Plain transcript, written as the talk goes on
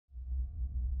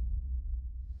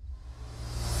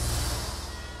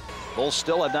Bulls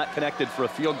still have not connected for a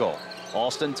field goal.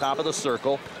 Alston, top of the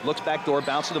circle, looks back door,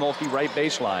 bounces to Mulkey, right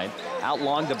baseline. Out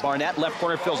long to Barnett, left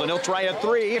corner fills, and he'll try a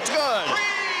three. It's good.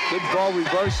 Good ball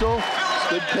reversal,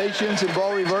 good patience and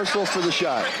ball reversal for the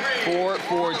shot.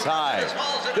 4-4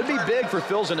 tie. Could be big for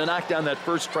Filson to knock down that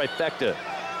first trifecta.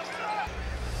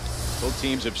 Both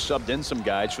teams have subbed in some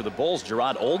guys. For the Bulls,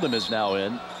 Gerard Oldham is now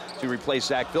in to replace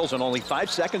Zach Filson. Only 5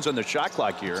 seconds on the shot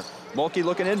clock here. Mulkey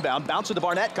looking inbound, bounces to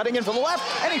Barnett, cutting in from the left,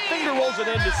 and he finger rolls it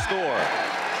in to score.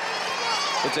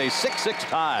 It's a 6-6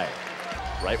 tie.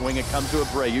 Right wing it comes to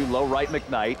Abreu, low right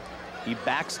McKnight. He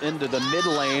backs into the mid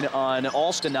lane on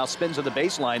Alston, now spins to the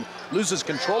baseline, loses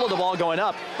control of the ball going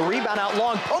up. The rebound out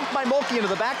long, poked by Mulkey into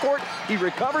the backcourt. He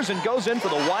recovers and goes in for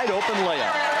the wide open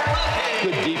layup.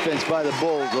 Good defense by the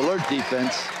Bulls, alert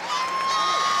defense.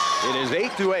 It is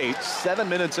 8-8, 7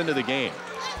 minutes into the game.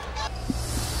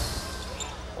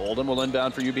 Oldham will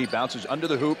inbound for UB, bounces under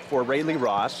the hoop for Rayleigh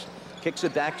Ross. Kicks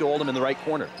it back to Oldham in the right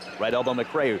corner. Right elbow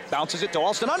McCray bounces it to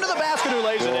Alston under the basket, who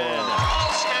lays it in.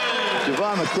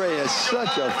 Javon McCray has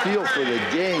such a feel for the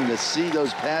game to see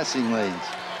those passing lanes.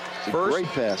 He's a great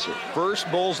passer. First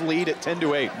Bulls lead at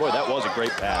 10-8. Boy, that was a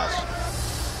great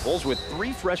pass. Bulls with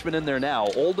 3 freshmen in there now.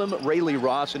 Oldham, Rayleigh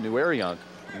Ross, and Nueriunk.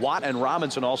 Watt and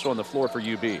Robinson also on the floor for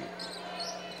UB.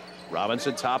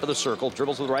 Robinson, top of the circle,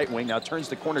 dribbles to the right wing, now turns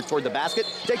the corner toward the basket,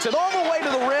 takes it all the way to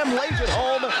the rim, lays it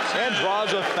home, and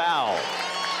draws a foul.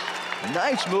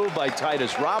 Nice move by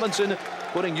Titus Robinson,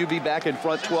 putting UB back in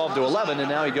front 12-11, and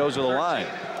now he goes to the line.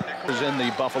 Is in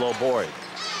the Buffalo board.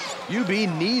 UB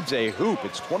needs a hoop.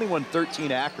 It's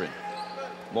 21-13 Akron.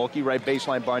 Mulkey right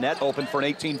baseline, Barnett open for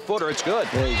an 18-footer. It's good.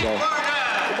 There you go.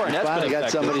 Barnett's finally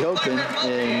got somebody open,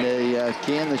 and they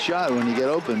can the shot when you get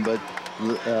open, but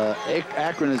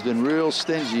Akron has been real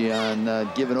stingy on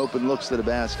giving open looks to the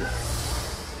basket.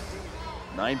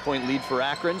 9-point lead for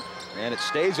Akron, and it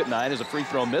stays at 9 as a free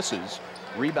throw misses.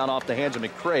 Rebound off the hands of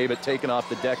McCray, but taken off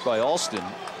the deck by Alston,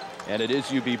 and it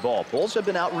is UB ball. Bulls have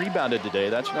been out-rebounded today.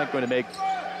 That's not going to make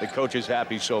the coaches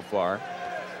happy so far.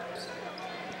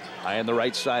 High on the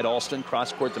right side, Alston,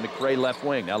 cross court to McCray, left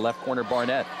wing. Now left corner,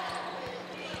 Barnett.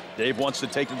 Dave wants to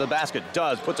take to the basket,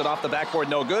 does, puts it off the backboard,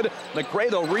 no good. McCray,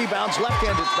 though, rebounds,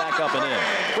 left-handed, back up and in.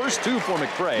 First 2 for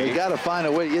McCray. They got to find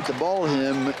a way to get the ball to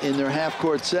him in their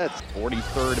half-court sets.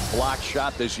 43rd block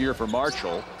shot this year for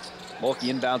Marshall. Mulkey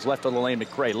inbounds left of the lane,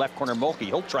 McCray, left corner, Mulkey.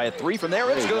 He'll try a 3 from there,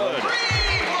 it's good.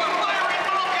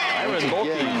 Once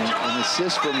again, an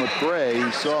assist from McCray.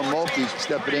 He saw Mulkey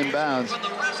step it inbounds,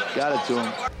 got it to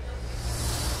him.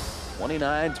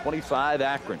 29-25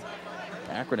 Akron.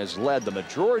 Akron has led the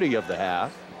majority of the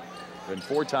half. Been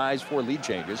 4 ties, 4 lead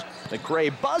changes. McCray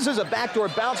buzzes a backdoor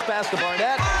bounce pass to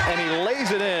Barnett, and he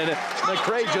lays it in.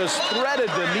 McCray just threaded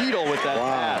the needle with that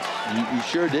pass.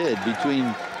 He sure did.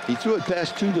 He threw it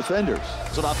past 2 defenders.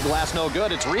 It's off the glass, no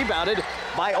good. It's rebounded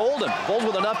by Oldham. Bulls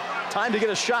with enough time to get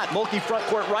a shot. Mulkey front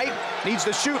court right, needs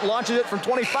to shoot, launches it from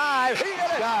 25. He hit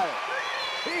it. Got it.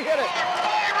 He hit it.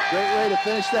 Great way to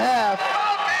finish the half.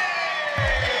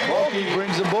 Mulkey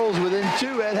brings the Bulls within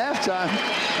 2 at halftime.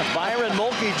 Byron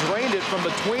Mulkey drained it from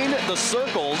between the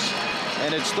circles,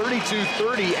 and it's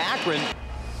 32-30 Akron.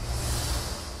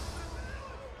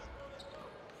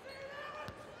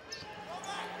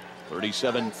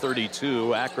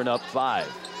 (37-32) Akron up 5.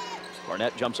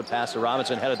 Barnett jumps a pass to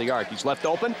Robinson, head of the arc. He's left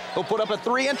open. He'll put up a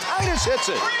 3, and Titus hits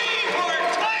it.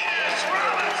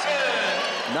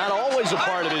 Not always a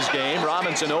part of his game.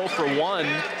 Robinson 0 for 1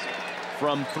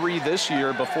 from 3 this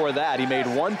year. Before that, he made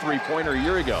 1 3-pointer a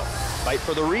year ago. Fight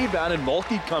for the rebound, and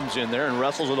Mulkey comes in there and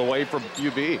wrestles it away from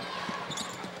UB.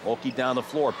 Mulkey down the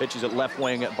floor, pitches it left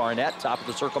wing at Barnett, top of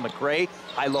the circle, McCray.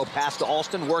 High-low pass to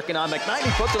Alston, working on McKnight. He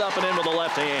puts it up and in with the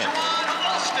left hand.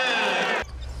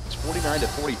 It's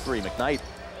 49-43. McKnight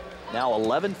now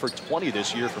 11 for 20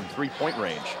 this year from 3-point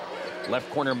range. Left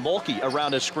corner, Mulkey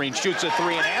around his screen, shoots a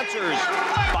 3 and answers.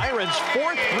 Byron's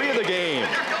 4th 3 of the game.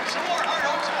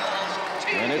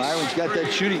 Byron's got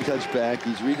that shooting touch back.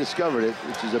 He's rediscovered it,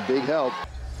 which is a big help.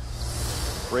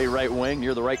 Gray right wing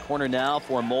near the right corner now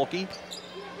for Mulkey.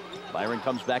 Byron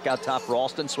comes back out top for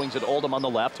Alston, swings it Oldham on the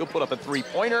left. He'll put up a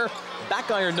 3-pointer. Back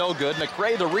iron no good.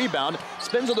 McCray the rebound,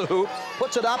 spins to the hoop,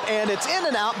 puts it up, and it's in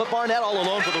and out, but Barnett all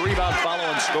alone for the rebound, follow,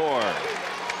 and score.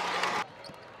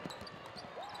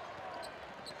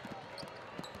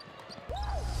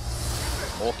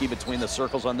 Mulkey between the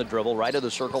circles on the dribble, right of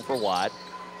the circle for Watt.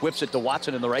 Whips it to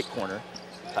Watson in the right corner.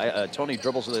 Tony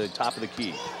dribbles to the top of the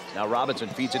key. Now Robinson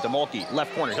feeds it to Mulkey,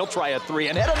 left corner. He'll try a 3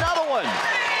 and hit another one.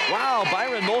 Wow,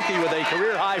 Byron Mulkey with a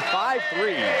career-high 5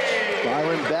 threes.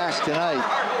 Byron back tonight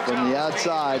from the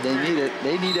outside. They need it.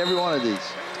 They need every one of these.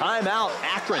 Timeout,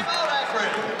 Akron.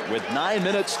 With 9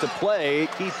 minutes to play,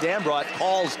 Keith Dambrot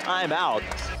calls timeout.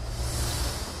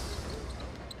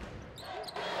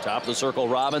 Top of the circle,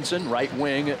 Robinson. Right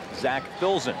wing, Zach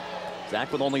Filzen.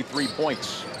 Zach with only 3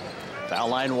 points. Foul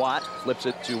line, Watt flips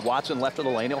it to Watson, left of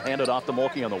the lane. He'll hand it off to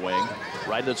Mulkey on the wing.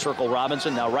 Right of the circle,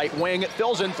 Robinson. Now right wing,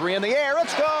 Filzen. 3 in the air.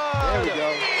 It's good. There we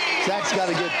go. Zach's got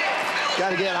to get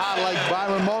hot like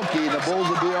Byron Mulkey, and the Bulls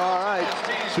will be all right.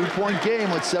 2-point game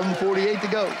with 7:48 to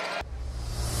go.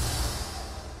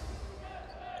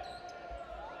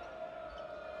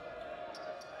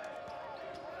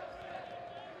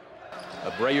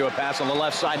 Abreu, a pass on the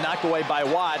left side, knocked away by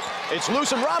Watt. It's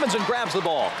loose, and Robinson grabs the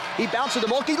ball. He bounces to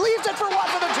Mulkey, leaves it for Watt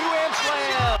for the two-hand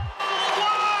slam.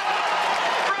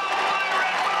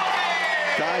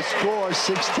 Tie score,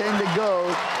 6:10 to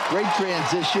go. Great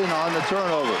transition on the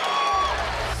turnover.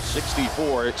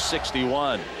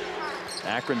 64-61.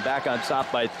 Akron back on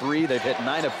top by 3. They've hit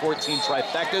 9 of 14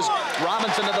 trifectas.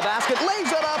 Robinson to the basket,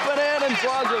 lays it up and in, and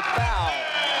draws a foul.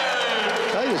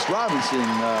 Titus Robinson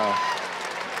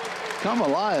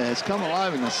has come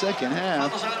alive in the second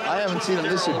half. I haven't seen him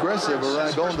this aggressive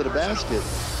around going to the basket.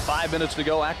 5 minutes to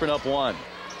go, Akron up 1.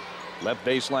 Left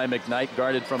baseline, McKnight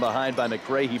guarded from behind by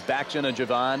McRae. He backs in on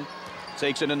Javon,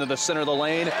 takes it into the center of the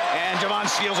lane, and Javon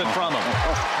steals it from him.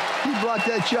 He blocked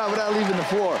that shot without leaving the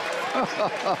floor.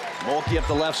 Mulkey up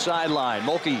the left sideline.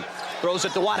 Mulkey throws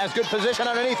it to Watt, has good position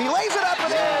underneath. He lays it up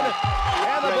and in,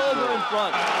 and the Bulls are in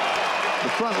front. The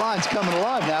front line's coming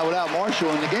alive now without Marshall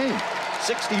in the game.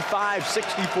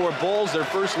 65-64 Bulls, their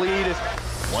first lead.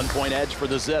 1 point edge for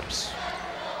the Zips.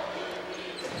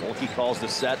 Mulkey calls the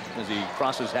set as he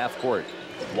crosses half court.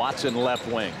 Watson left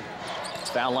wing.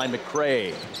 Foul line,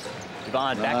 McRae.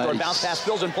 Javon, backdoor bounce pass,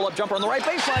 Filzen, pull-up jumper on the right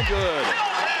baseline, good.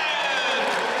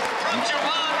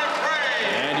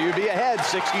 And UB ahead,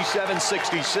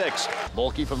 67-66.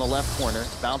 Mulkey from the left corner,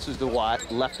 bounces to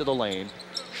Watt, left of the lane.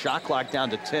 Shot clock down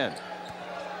to 10.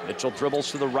 Mitchell dribbles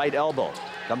to the right elbow.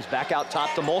 Comes back out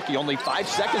top to Mulkey, only 5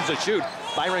 seconds to shoot.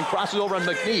 Byron crosses over on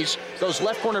McNeese. Goes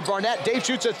left corner, Barnett. Dave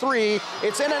shoots a 3.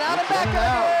 It's in and out and back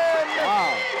again.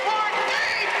 Wow.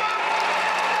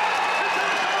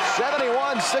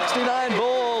 71-69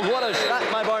 Bulls. What a shot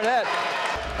by Barnett.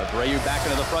 Abreu back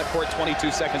into the front court 22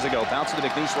 seconds ago. Bounce to the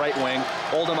McNeese right wing.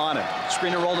 Oldham on him.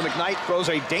 Screener roll to McKnight. Throws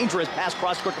a dangerous pass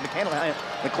cross court to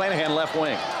McClanahan left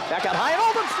wing. Back out high, and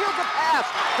Oldham steals the pass.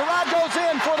 Gerard goes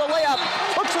in for the layup.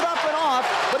 Hooks it up and off,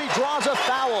 but he draws a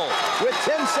foul with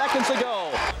 10 seconds to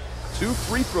go. 2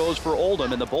 free throws for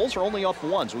Oldham, and the Bulls are only up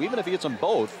 1. So even if he hits them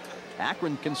both,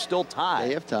 Akron can still tie.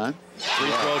 They have time. Free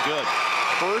throw good.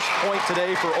 First point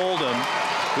today for Oldham,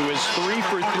 who is 3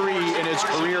 for 3 in his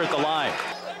career at the line.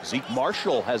 Zeke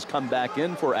Marshall has come back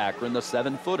in for Akron, the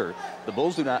 7-footer. The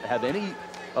Bulls do not have any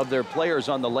of their players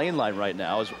on the lane line right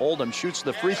now as Oldham shoots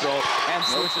the free throw and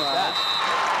switches that.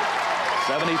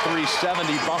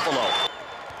 73-70 Buffalo.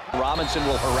 Robinson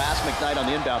will harass McKnight on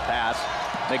the inbound pass.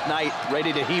 McKnight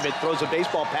ready to heave it, throws a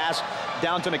baseball pass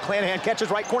down to McClanahan, catches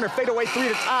right corner, fadeaway 3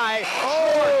 to tie.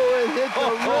 Oh, it hit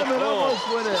the rim and almost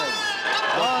went in.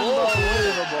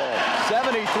 Unbelievable.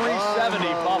 73-70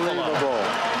 Buffalo.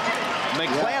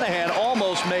 McClanahan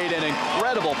almost made an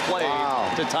incredible play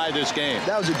to tie this game.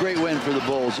 That was a great win for the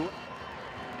Bulls.